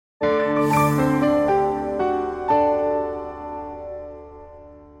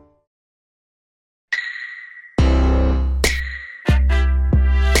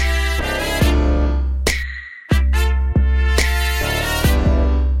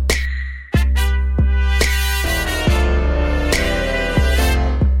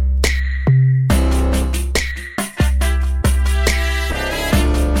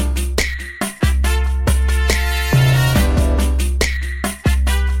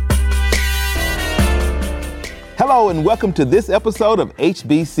Hello and welcome to this episode of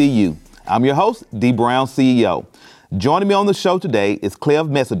HBCU. I'm your host, Dee Brown CEO. Joining me on the show today is Cleve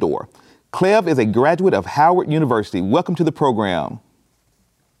Mesidor. Cleve is a graduate of Howard University. Welcome to the program.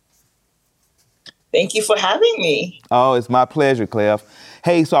 Thank you for having me. Oh, it's my pleasure, Cleve.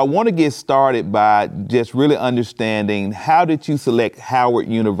 Hey, so I want to get started by just really understanding, how did you select Howard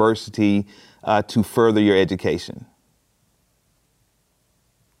University to further your education?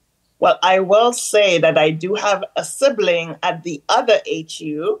 Well, I will say that I do have a sibling at the other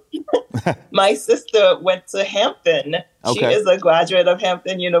HU. My sister went to Hampton. Okay. She is a graduate of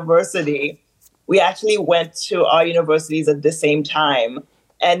Hampton University. We actually went to our universities at the same time.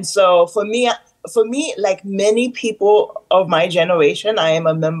 And so for me, like many people of my generation, I am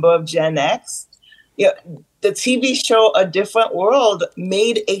a member of Gen X. You know, the TV show A Different World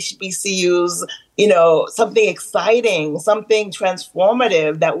made HBCUs, something exciting, something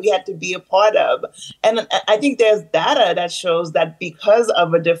transformative that we had to be a part of. And I think there's data that shows that because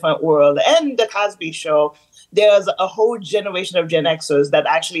of A Different World and The Cosby Show, there's a whole generation of Gen Xers that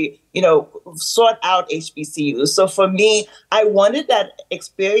actually, sought out HBCUs. So for me, I wanted that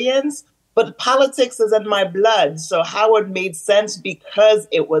experience, but politics is in my blood. So Howard made sense because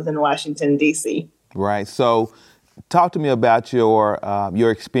it was in Washington, D.C. Right. So talk to me about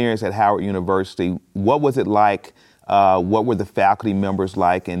your experience at Howard University. What was it like? What were the faculty members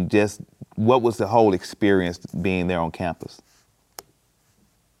like? And just what was the whole experience being there on campus?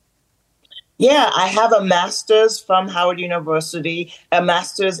 Yeah, I have a master's from Howard University, a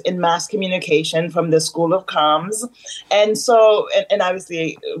master's in mass communication from the School of Comms. And so, and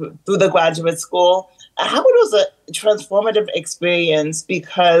obviously through the graduate school, Howard was a transformative experience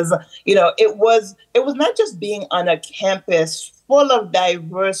because, it was not just being on a campus full of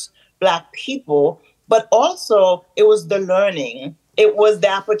diverse Black people, but also it was the learning. It was the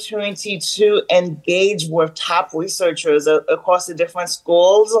opportunity to engage with top researchers across the different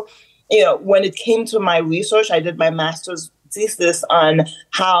schools. When it came to my research, I did my master's thesis on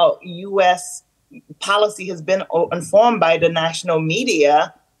how U.S. policy has been informed by the national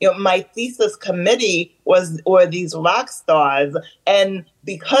media. My thesis committee were these rock stars, and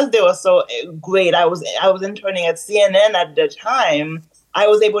because they were so great, I was interning at CNN at the time. I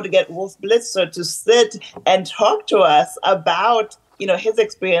was able to get Wolf Blitzer to sit and talk to us about his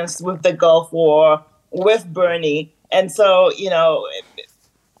experience with the Gulf War, with Bernie, and so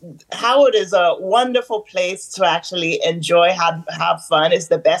Howard is a wonderful place to actually enjoy, have fun. It's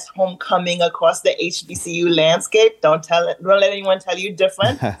the best homecoming across the HBCU landscape. Don't let anyone tell you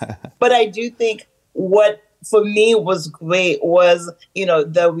different. But I do think what for me was great was,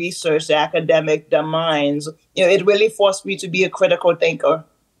 the research, the academic, the minds. It really forced me to be a critical thinker.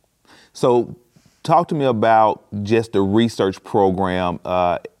 So talk to me about just the research program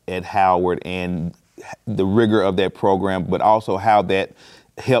at Howard and the rigor of that program, but also how that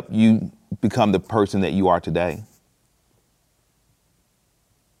help you become the person that you are today?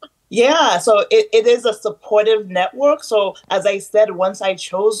 Yeah, so it is a supportive network. So as I said, once I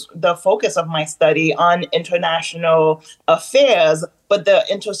chose the focus of my study on international affairs, but the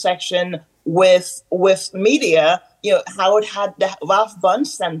intersection with media, Howard had the Ralph Bunche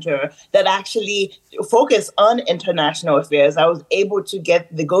Center that actually focused on international affairs. I was able to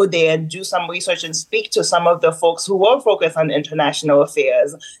go there and do some research and speak to some of the folks who were focused on international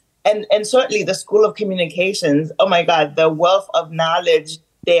affairs. And certainly the School of Communications, oh my God, the wealth of knowledge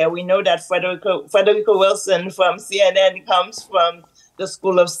there. We know that Frederica Wilson from CNN comes from the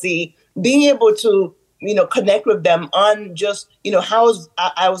School of C. Being able to connect with them on just, how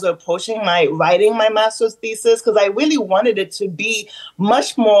I was approaching writing my master's thesis, because I really wanted it to be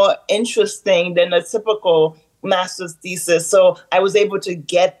much more interesting than a typical master's thesis. So I was able to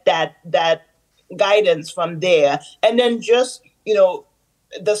get that guidance from there. And then just,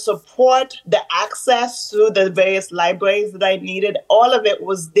 the support, the access to the various libraries that I needed, all of it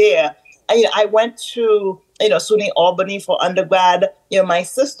was there. I went to SUNY Albany for undergrad. My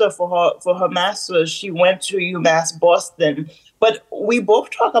sister for her master's, she went to UMass Boston. But we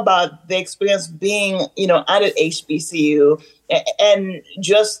both talk about the experience being, at an HBCU and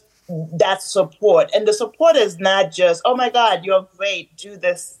just that support. And the support is not just, oh my God, you're great, do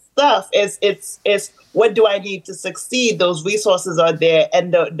this stuff. It's what do I need to succeed? Those resources are there,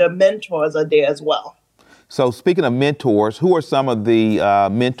 and the mentors are there as well. So speaking of mentors, who are some of the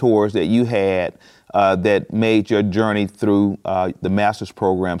mentors that you had that made your journey through the master's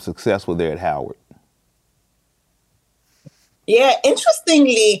program successful there at Howard? Yeah,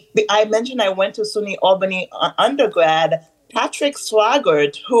 interestingly, I mentioned I went to SUNY Albany undergrad. Patrick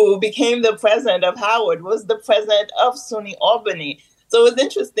Swigert, who became the president of Howard, was the president of SUNY Albany. So it was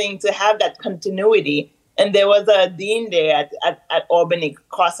interesting to have that continuity. And there was a dean there at Albany,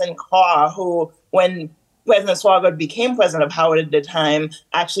 Carson Carr, who, when President Swigert became president of Howard at the time,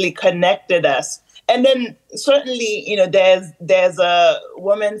 actually connected us. And then certainly, there's a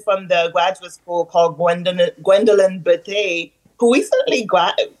woman from the graduate school called Gwendolyn Bethea, who recently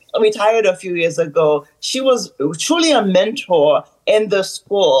retired a few years ago. She was truly a mentor in the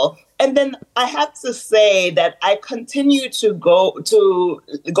school. And then I have to say that I continue to go to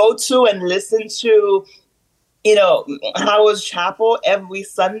and listen to, Howard's Chapel every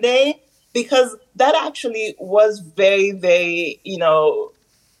Sunday, because that actually was very, very,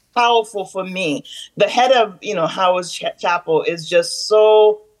 powerful for me. The head of, Howard's Chapel is just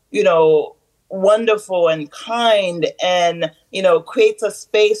so, wonderful and kind, and, creates a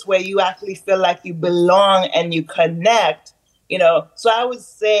space where you actually feel like you belong and you connect, So I would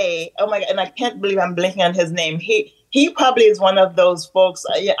say, oh my God, and I can't believe I'm blanking on his name. He probably is one of those folks.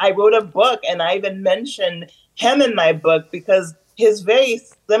 I wrote a book and I even mentioned him in my book because his very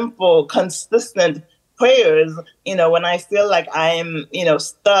simple, consistent prayers, when I feel like I'm,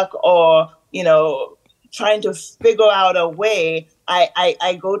 stuck or, trying to figure out a way,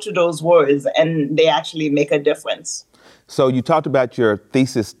 I go to those words and they actually make a difference. So you talked about your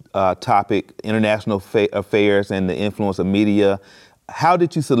thesis topic, international affairs and the influence of media. How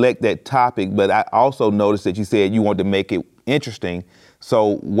did you select that topic? But I also noticed that you said you wanted to make it interesting.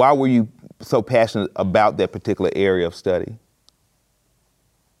 So why were you so passionate about that particular area of study?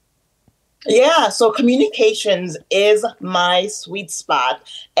 Yeah, so communications is my sweet spot.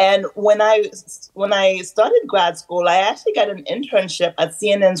 And when I started grad school, I actually got an internship at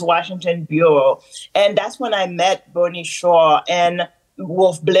CNN's Washington Bureau. And that's when I met Bernie Shaw and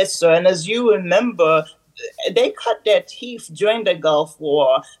Wolf Blitzer. And as you remember, they cut their teeth during the Gulf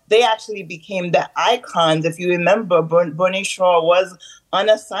War. They actually became the icons. If you remember, Bernie Shaw was on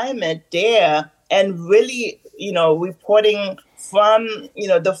assignment there and really, reporting from,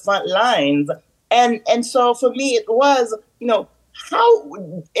 the front lines. And so for me, it was, how,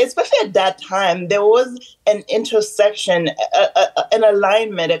 especially at that time, there was an intersection, an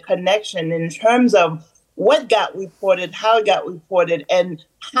alignment, a connection in terms of what got reported, how it got reported, and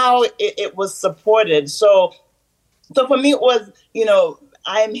how it was supported. So for me, it was,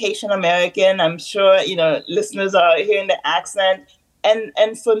 I'm Haitian American. I'm sure, listeners are hearing the accent.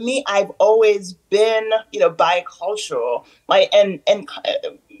 And for me, I've always been, bicultural, right? And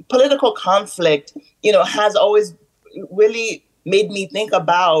political conflict, has always really made me think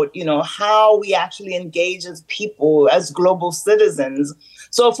about, how we actually engage as people, as global citizens.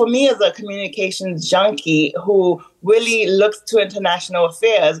 So for me, as a communications junkie who really looks to international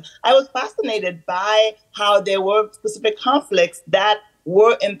affairs, I was fascinated by how there were specific conflicts that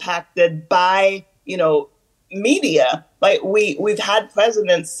were impacted by, media. Like we've had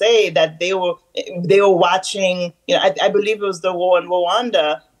presidents say that they were watching, I believe it was the war in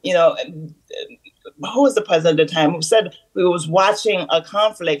Rwanda, who was the president at the time who said we was watching a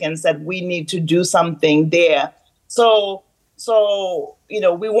conflict and said we need to do something there. So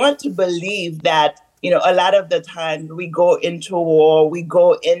we want to believe that, a lot of the time we go into war, we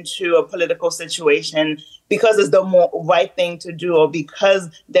go into a political situation because it's the right thing to do, or because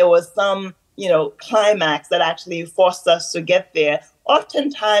there was some, climax that actually forced us to get there.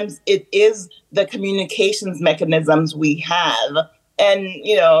 Oftentimes it is the communications mechanisms we have. And,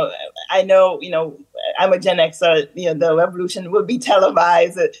 I know, I'm a Gen Xer, the revolution will be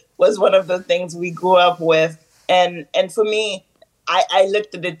televised. It was one of the things we grew up with. And for me, I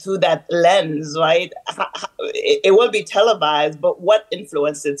looked at it through that lens, right? It will be televised, but what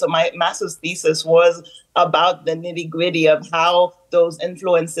influenced it? So my master's thesis was about the nitty-gritty of how those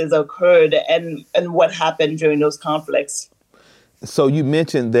influences occurred and what happened during those conflicts. So you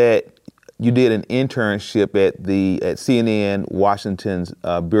mentioned that you did an internship at CNN Washington's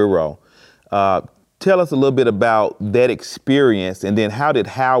bureau. Tell us a little bit about that experience, and then how did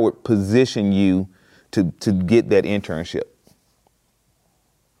Howard position you to get that internship?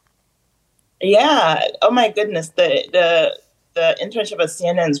 Yeah. Oh my goodness. The internship at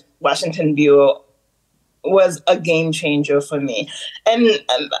CNN's Washington Bureau was a game changer for me. And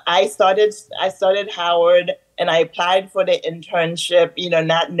I started Howard and I applied for the internship,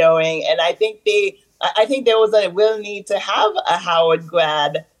 not knowing. And I think there was a real need to have a Howard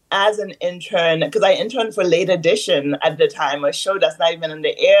grad as an intern, because I interned for Late Edition at the time, a show that's not even on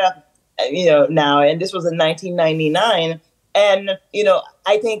the air, now. And this was in 1999. And,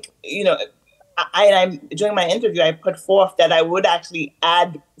 I think, during my interview, I put forth that I would actually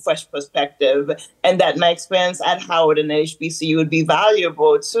add fresh perspective and that my experience at Howard and HBCU would be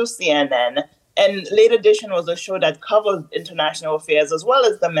valuable to CNN. And Late Edition was a show that covered international affairs as well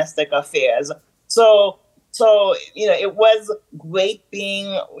as domestic affairs. So So, it was great being,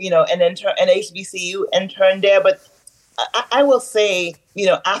 an HBCU intern there. But I will say,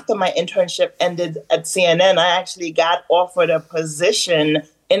 after my internship ended at CNN, I actually got offered a position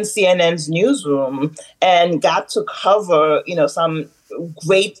in CNN's newsroom and got to cover, some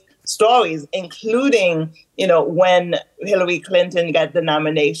great stories, including, when Hillary Clinton got the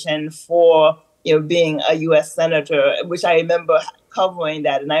nomination for, being a U.S. senator, which I remember covering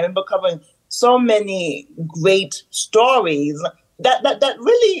that. And I remember covering so many great stories that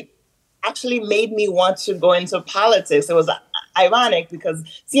really actually made me want to go into politics. It was ironic because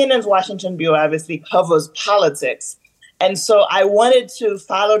CNN's Washington Bureau obviously covers politics. And so I wanted to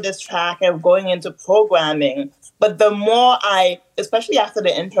follow this track of going into programming. But the more especially after the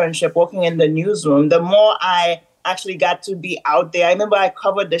internship, working in the newsroom, the more I actually got to be out there. I remember I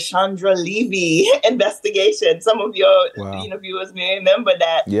covered the Chandra Levy investigation. Some of your viewers may remember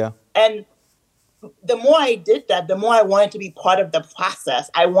that. Yeah. And the more I did that, the more I wanted to be part of the process.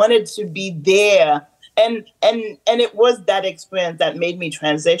 I wanted to be there. And it was that experience that made me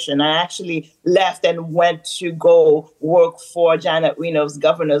transition. I actually left and went to go work for Janet Reno's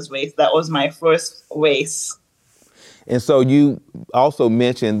governor's race. That was my first race. And so you also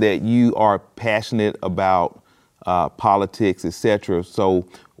mentioned that you are passionate about politics, et cetera. So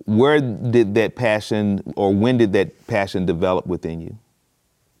where did that passion, or when did that passion develop within you?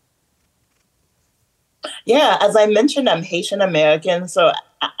 Yeah, as I mentioned, I'm Haitian American. So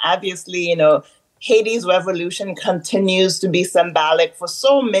obviously, Haiti's revolution continues to be symbolic for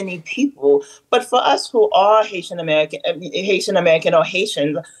so many people. But for us who are Haitian American or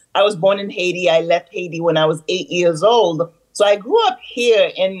Haitians, I was born in Haiti. I left Haiti when I was 8 years old. So I grew up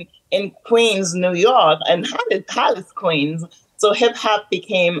here in Queens, New York, and Hollis, Queens. So hip hop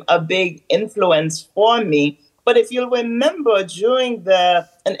became a big influence for me. But if you'll remember,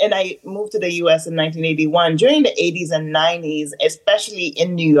 and I moved to the U.S. in 1981, during the 80s and 90s, especially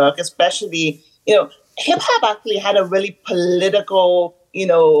in New York, hip hop actually had a really political,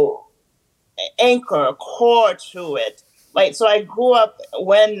 anchor, core to it. Right. So I grew up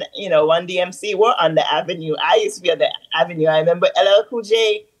when, Run DMC were on the Avenue. I used to be on the Avenue. I remember LL Cool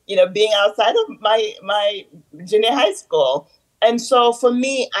J, being outside of my junior high school. And so for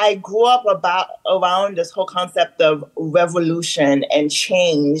me, I grew up around this whole concept of revolution and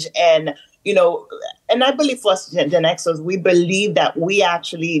change. And, and I believe for us Gen Xers, we believe that we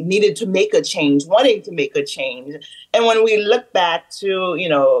actually needed to make a change, wanting to make a change. And when we look back to,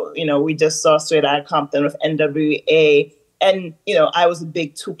 we just saw Straight Outta Compton with NWA. And, I was a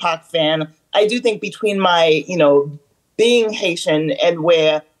big Tupac fan. I do think between my, being Haitian and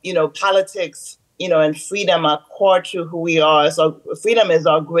where, politics, and freedom are core to who we are. So freedom is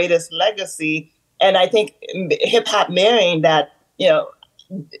our greatest legacy. And I think hip hop marrying that, the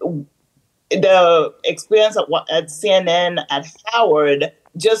experience at CNN, at Howard,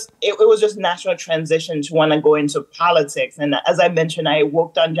 it was just natural transition to want to go into politics. And as I mentioned, I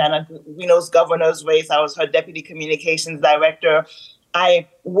worked on Janet Reno's governor's race. I was her deputy communications director. I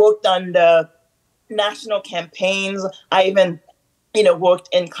worked on the national campaigns. I even worked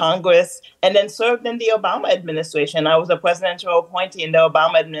in Congress and then served in the Obama administration. I was a presidential appointee in the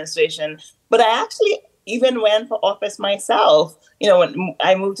Obama administration. But I actually even ran for office myself. When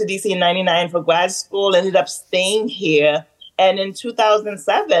I moved to D.C. in 99 for grad school, ended up staying here. And in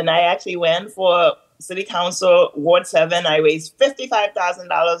 2007, I actually ran for City Council, Ward 7. I raised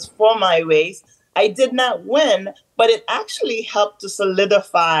 $55,000 for my race. I did not win, but it actually helped to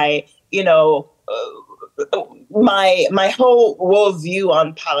solidify, my whole worldview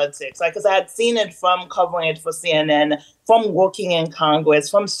on politics, because I had seen it from covering it for CNN, from working in Congress,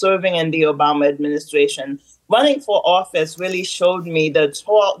 from serving in the Obama administration. Running for office really showed me the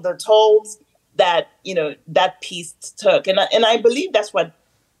tolls that that piece took, and I believe that's what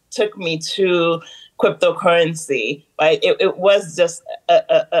took me to cryptocurrency. Right, it was just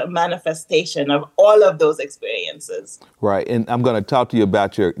a manifestation of all of those experiences. Right, and I'm going to talk to you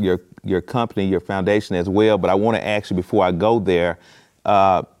about your company, your foundation as well. But I want to ask you before I go there,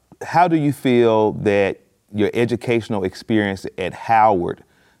 how do you feel that your educational experience at Howard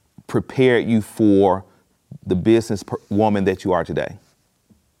prepared you for the business woman that you are today?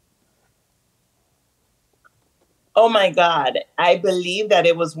 Oh my God. I believe that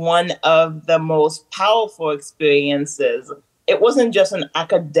it was one of the most powerful experiences. It wasn't just an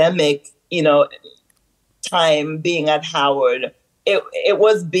academic, time being at Howard. It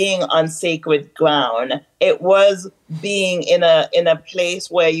was being on sacred ground. It was being in a place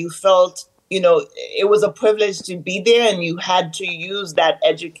where you felt, it was a privilege to be there, and you had to use that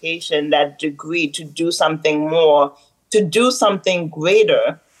education, that degree, to do something more, to do something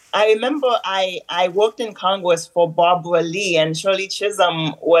greater. I remember I worked in Congress for Barbara Lee, and Shirley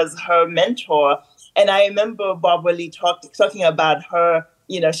Chisholm was her mentor. And I remember Barbara Lee talking about her,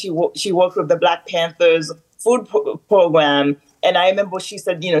 she worked with the Black Panthers food program. And I remember she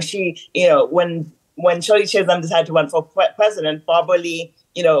said, when Shirley Chisholm decided to run for president, Barbara Lee,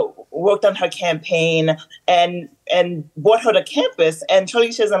 worked on her campaign and brought her to campus. And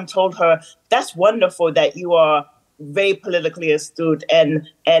Shirley Chisholm told her, "That's wonderful that you are very politically astute and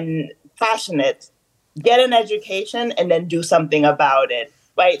passionate. Get an education and then do something about it."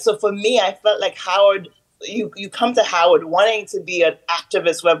 Right. So for me, I felt like Howard, you come to Howard wanting to be an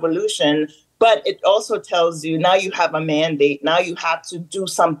activist revolution, but it also tells you now you have a mandate. Now you have to do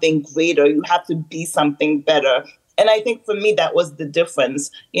something greater. You have to be something better. And I think for me, that was the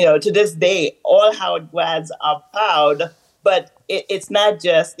difference. To this day, all Howard grads are proud, but it's not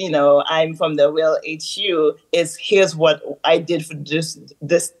just, I'm from the real HU. It's here's what I did for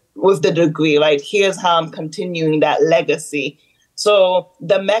this with the degree, right? Here's how I'm continuing that legacy. So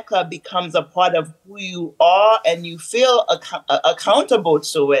the Mecca becomes a part of who you are, and you feel accountable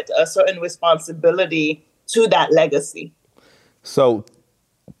to it, a certain responsibility to that legacy. So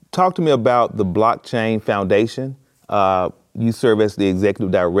talk to me about the Blockchain Foundation. You serve as the executive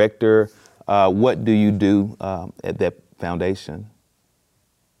director. What do you do at that foundation?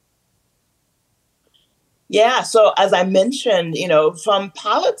 Yeah, so as I mentioned, from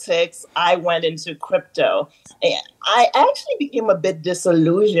politics, I went into crypto. I actually became a bit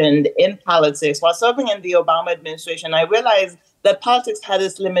disillusioned in politics. While serving in the Obama administration, I realized that politics had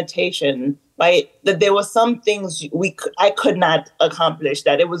its limitation, right? That there were some things I could not accomplish,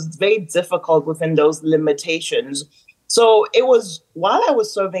 that it was very difficult within those limitations. So it was while I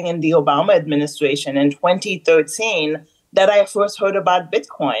was serving in the Obama administration in 2013 that I first heard about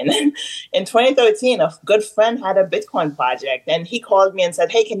Bitcoin. In 2013, a good friend had a Bitcoin project, and he called me and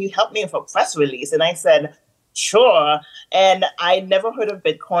said, "Hey, can you help me with a press release?" And I said, "Sure." And I never heard of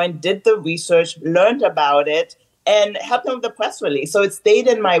Bitcoin, did the research, learned about it, and helped him with the press release. So it stayed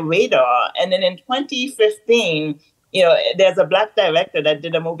in my radar. And then in 2015, there's a Black director that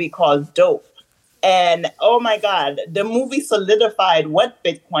did a movie called Dope. And oh my God, the movie solidified what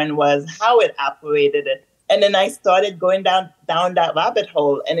Bitcoin was, how it operated it. And then I started going down that rabbit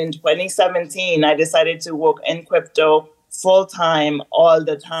hole. And in 2017, I decided to work in crypto full time, all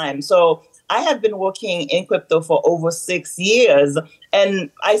the time. So I have been working in crypto for over 6 years.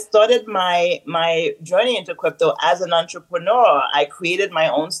 And I started my journey into crypto as an entrepreneur. I created my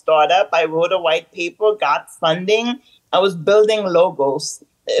own startup. I wrote a white paper, got funding. I was building logos.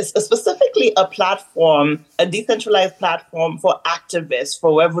 Specifically a platform, a decentralized platform for activists,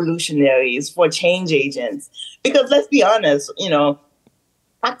 for revolutionaries, for change agents. Because let's be honest,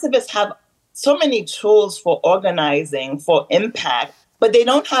 activists have so many tools for organizing, for impact, but they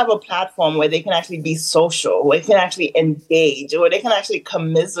don't have a platform where they can actually be social, where they can actually engage, where they can actually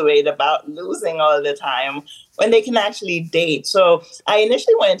commiserate about losing all the time, when they can actually date. So I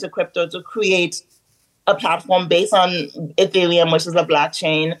initially went into crypto to create a platform based on Ethereum, which is a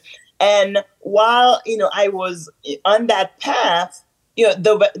blockchain. And while, I was on that path, in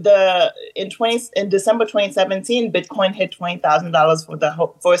December 2017, Bitcoin hit $20,000 for the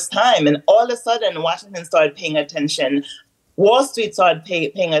first time. And all of a sudden, Washington started paying attention. Wall Street started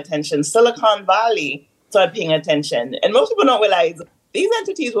paying attention. Silicon Valley started paying attention. And most people don't realize these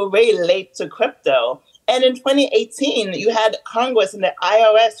entities were very late to crypto. And in 2018, you had Congress and the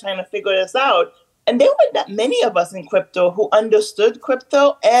IRS trying to figure this out. And there weren't that many of us in crypto who understood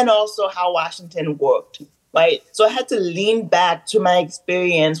crypto and also how Washington worked, right? So I had to lean back to my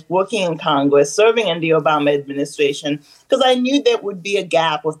experience working in Congress, serving in the Obama administration, because I knew there would be a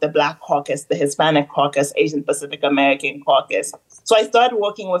gap with the Black caucus, the Hispanic caucus, Asian Pacific American caucus. So I started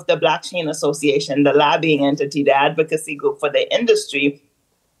working with the Blockchain Association, the lobbying entity, the advocacy group for the industry,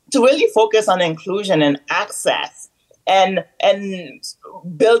 to really focus on inclusion and access. And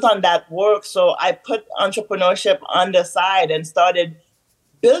built on that work. So I put entrepreneurship on the side and started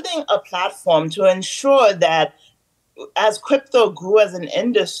building a platform to ensure that as crypto grew as an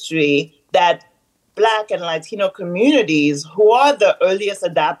industry, that Black and Latino communities, who are the earliest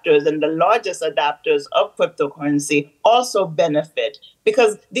adopters and the largest adopters of cryptocurrency, also benefit.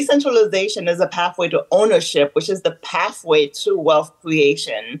 Because decentralization is a pathway to ownership, which is the pathway to wealth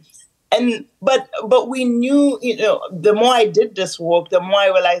creation. But we knew, the more I did this work, the more I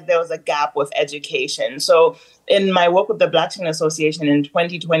realized there was a gap with education. So in my work with the Blockchain Association in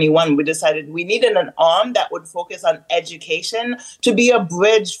 2021, we decided we needed an arm that would focus on education to be a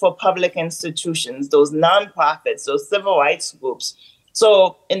bridge for public institutions, those nonprofits, those civil rights groups.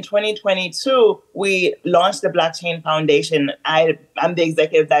 So in 2022, we launched the Blockchain Foundation. I'm the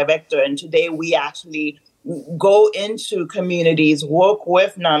executive director, and today we actually go into communities, work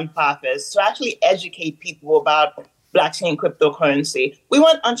with nonprofits to actually educate people about blockchain cryptocurrency. We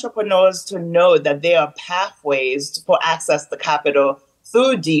want entrepreneurs to know that there are pathways for access to capital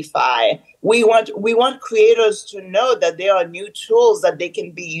through DeFi. We want creators to know that there are new tools that they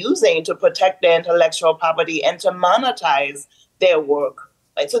can be using to protect their intellectual property and to monetize their work.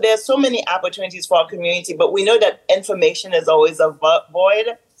 Right? So there's so many opportunities for our community, but we know that information is always a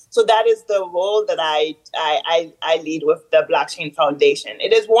void. So that is the role that I lead with the Blockchain Foundation.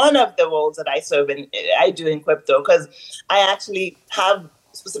 It is one of the roles that I do in crypto, because I actually have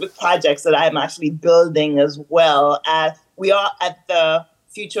specific projects that I'm actually building as well. We are at the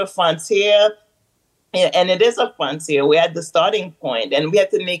future frontier, and it is a frontier. We're at the starting point, and we have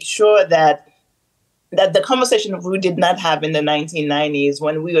to make sure that the conversation we did not have in the 1990s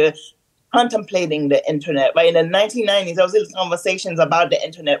when we were contemplating the internet. Right? In the 1990s, there was conversations about the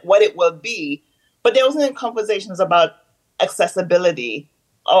internet, what it will be, but there wasn't conversations about accessibility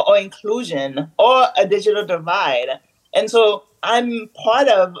or inclusion or a digital divide. And so I'm part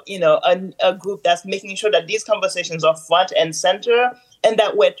of, a group that's making sure that these conversations are front and center, and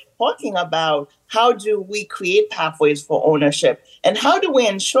that we're talking about how do we create pathways for ownership, and how do we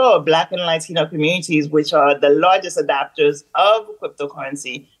ensure Black and Latino communities, which are the largest adopters of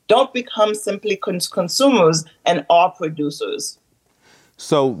cryptocurrency, don't become simply consumers and are producers.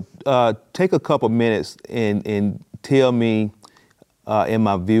 So take a couple minutes and tell me and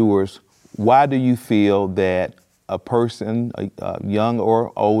my viewers, why do you feel that a person, young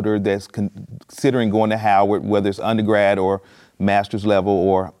or older, that's considering going to Howard, whether it's undergrad or master's level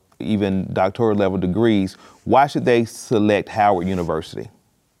or even doctoral level degrees, why should they select Howard University?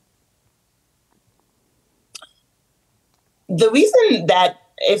 The reason that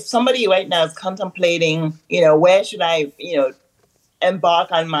if somebody right now is contemplating, where should I,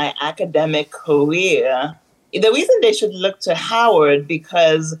 embark on my academic career, the reason they should look to Howard,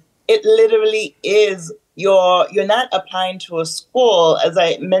 because it literally is you're not applying to a school, as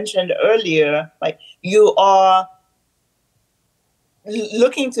I mentioned earlier, like you are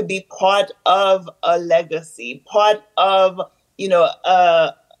looking to be part of a legacy, part of,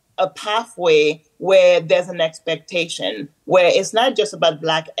 a pathway where there's an expectation, where it's not just about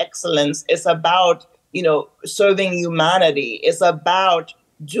Black excellence, it's about, serving humanity. It's about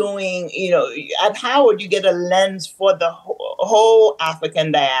doing, at Howard, you get a lens for the whole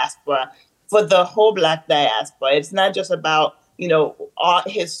African diaspora, for the whole Black diaspora. It's not just about, art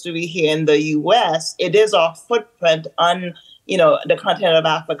history here in the U.S. It is our footprint on, the continent of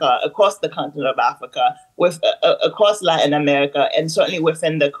Africa, across the continent of Africa, across Latin America, and certainly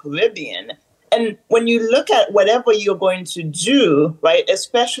within the Caribbean. And when you look at whatever you're going to do, right,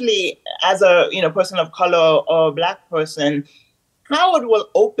 especially as a person of color or Black person, Howard will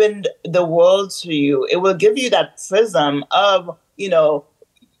open the world to you. It will give you that prism of,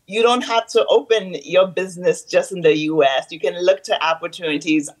 you don't have to open your business just in the U.S. You can look to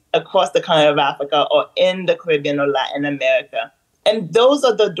opportunities across the continent of Africa or in the Caribbean or Latin America. And those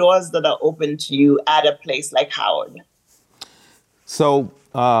are the doors that are open to you at a place like Howard. So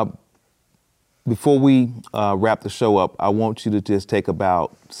before we wrap the show up, I want you to just take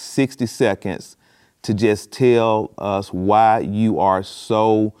about 60 seconds to just tell us why you are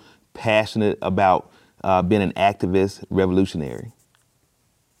so passionate about being an activist revolutionary.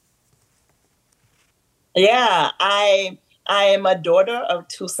 Yeah, I am a daughter of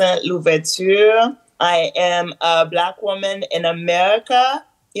Toussaint Louverture. I am a Black woman in America.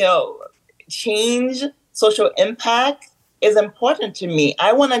 Change, social impact is important to me.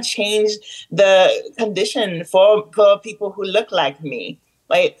 I want to change the condition for people who look like me.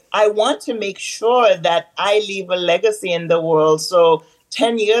 Right? I want to make sure that I leave a legacy in the world. So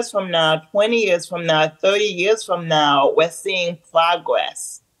 10 years from now, 20 years from now, 30 years from now, we're seeing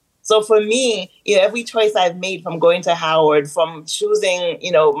progress. So for me, every choice I've made from going to Howard, from choosing,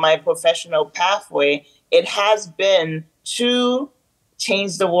 my professional pathway, it has been to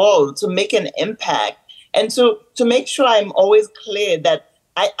change the world, to make an impact, and to make sure I'm always clear that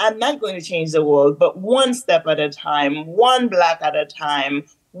I'm not going to change the world, but one step at a time, one Black at a time,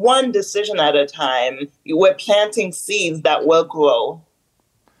 one decision at a time. We're planting seeds that will grow.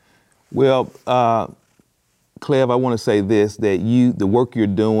 Well, Cleve, I want to say this, that the work you're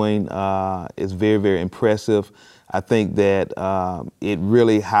doing is very, very impressive. I think that it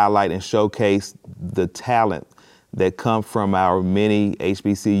really highlight and showcase the talent that come from our many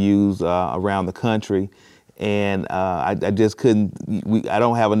HBCUs around the country. And I just couldn't, I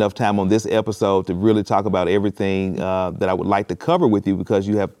don't have enough time on this episode to really talk about everything that I would like to cover with you, because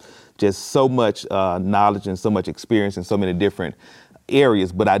you have just so much knowledge and so much experience in so many different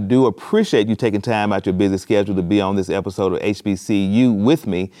areas. But I do appreciate you taking time out your busy schedule to be on this episode of HBCU with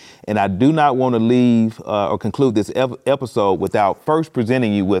me. And I do not want to leave or conclude this episode without first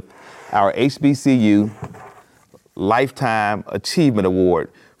presenting you with our HBCU Lifetime Achievement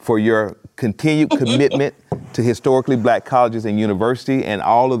Award for your continued commitment to historically Black colleges and universities, and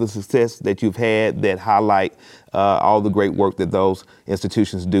all of the success that you've had that highlight all the great work that those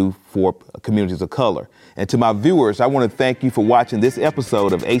institutions do for communities of color. And to my viewers, I want to thank you for watching this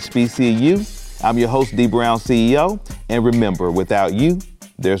episode of HBCU. I'm your host, Dee Brown CEO. And remember, without you,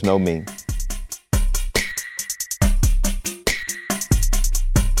 there's no me.